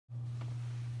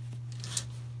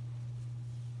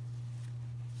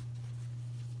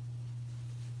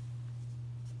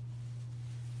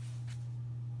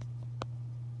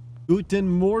Guten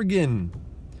Morgen.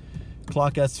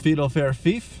 Klok is 4:05.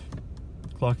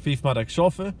 Klok 5 moet ik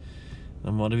schaffen.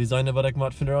 Dan moeten we zijn wat ik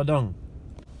moet van de radang.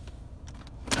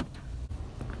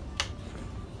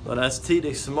 Maar dat is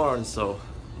tidig morgen, zo.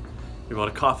 Je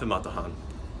moet koffie moeten gaan.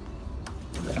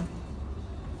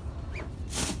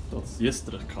 Dat is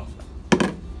gisteren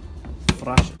koffie.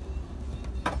 Fresh.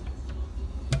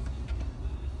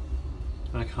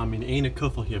 Ik ga mijn ene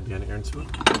kuffel hier binnen ernst doen.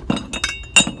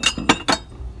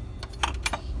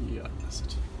 Ja, dat is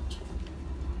het.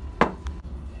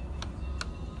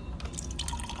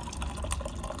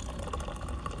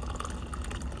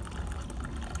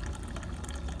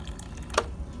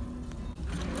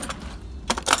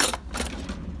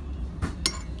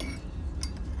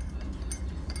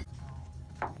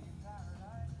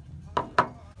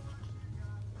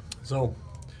 Zo,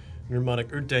 nu moet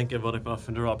ik uitdenken wat ik wat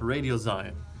van op radio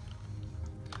zei.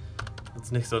 Dat is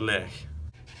niet zo leeg.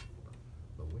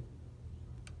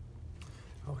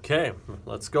 Okay,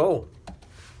 let's go.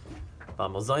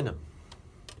 Vamos zijn.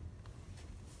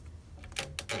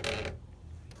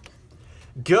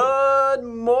 Good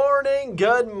morning,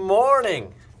 good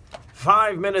morning.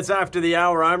 5 minutes after the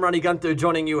hour, I'm Ronnie Gunther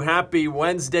joining you. Happy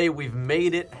Wednesday, we've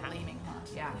made it. Flaming hot,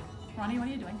 yeah. Ronnie, what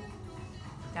are you doing?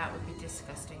 That would be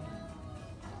disgusting.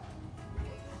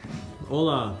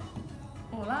 Hola.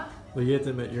 Hola? Wat heet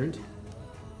het met Jurnt?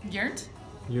 Jurnt?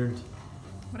 Jurnt.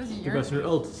 What is a Ik jurnt? was weer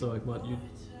oud, zo ik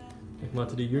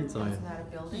moet die Jurnt zijn. Isn't that a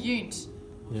building? Jurnt.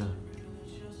 Ja.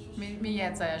 Me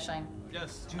yet, Shine. Yes,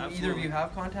 Do absolutely. either of you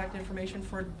have contact information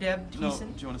for Deb No. Thiessen?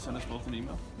 Do you want to send us both an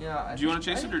email? Yeah. Do you want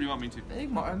to chase it or do you want me to? I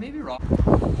think maybe Rob.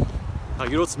 Ga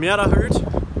je iets meer gehoord?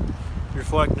 Hier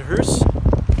voor ik naar huis.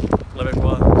 Laat ik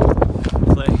wel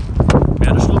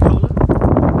meer de sloop houden.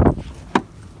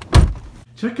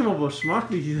 Check mal, wo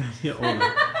schmacklich ist das hier oben.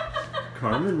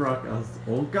 Carmen Rock als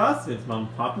Oldgas, jetzt machen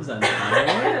Papa seine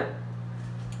Eier.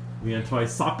 Wir haben zwei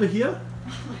Suppe hier.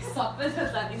 Suppe, das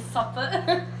ist nicht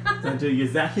Suppe. Sind du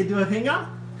Gesäche durchhängen?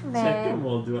 Nee. Check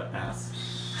mal, du Ass.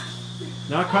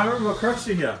 Na, Carmen, was kriegst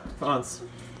du hier für uns?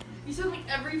 You said like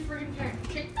every freaking parent.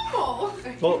 Kick them all.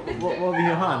 Wo wir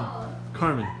hier haben?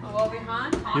 Carmen. What we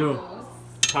had? Jo.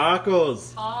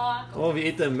 Tacos. Tacos. Tacos. Oh, wir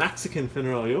eten Mexican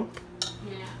funeral, jo?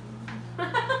 Yeah.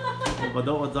 Aber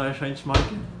da was soll scheint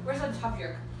schmecken? Where's that top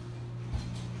jerk?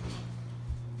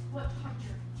 What top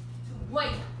jerk?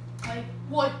 Wait. Like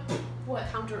what? What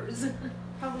counters?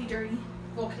 Probably dirty.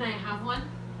 Well, can I have one?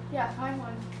 Yeah, find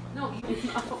one. No, you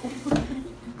no.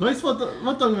 Weißt du,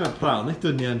 was dann wir brauchen? Nicht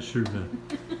du nie Schübe.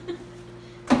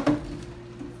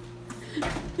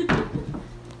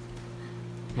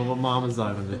 Was Mama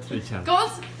sagen, wenn wir Trick haben?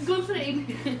 Go for the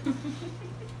evening.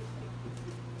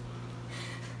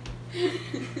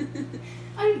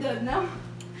 I'm done now.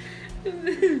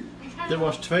 Det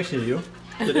var tvärsen ju.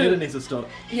 Det är det nicht so stark.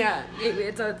 Ja,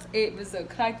 it was so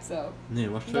kalt so. Nee,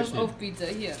 was Das tvärsen. Aufbieter,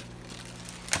 hier.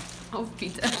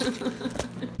 Aufbieter.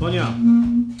 Sonja,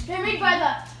 They're made by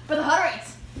the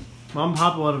Hutterites. Mom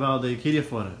had wat wel de keer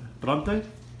voor. Brandtijd?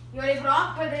 You already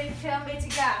brought, but they film made to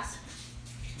gas.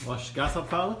 Was gas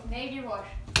opvallen? Maybe you wash.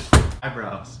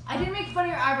 Eyebrows. I didn't make fun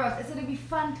of your eyebrows. I said it'd be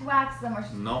fun to wax them or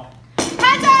something. No.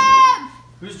 Hands up!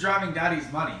 Who's driving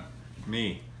daddy's money?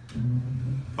 Me.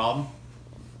 Problem?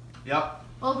 Yep.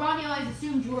 Well, Ronnie always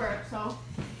assumed you were, so.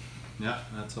 Yeah,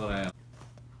 that's what I am.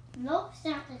 Nope, it's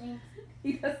not the thing.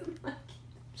 He doesn't like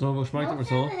it. Zo, wat smaakt het maar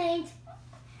zo?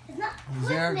 It's not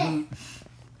Sehr Christmas.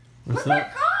 Wat is dat?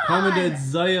 Kan we dit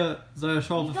zeien You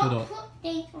schalven voor don't dat? cook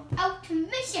things without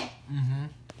permission.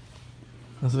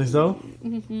 Dat is niet zo?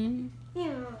 Yeah.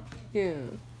 Yeah.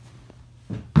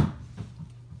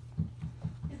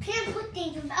 You can't put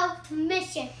things without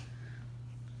permission.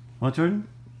 Wat, Jordan?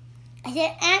 I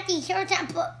said, Auntie, you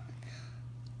can't put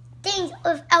things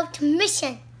without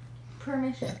permission.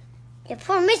 Permission. Yeah,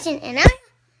 permission, and I.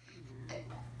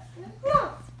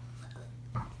 No.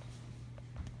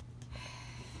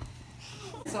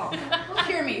 So,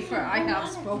 hear me, for I have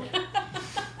spoken.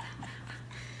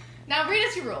 Now read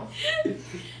us your rule.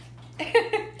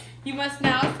 You must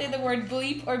now say the word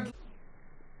bleep or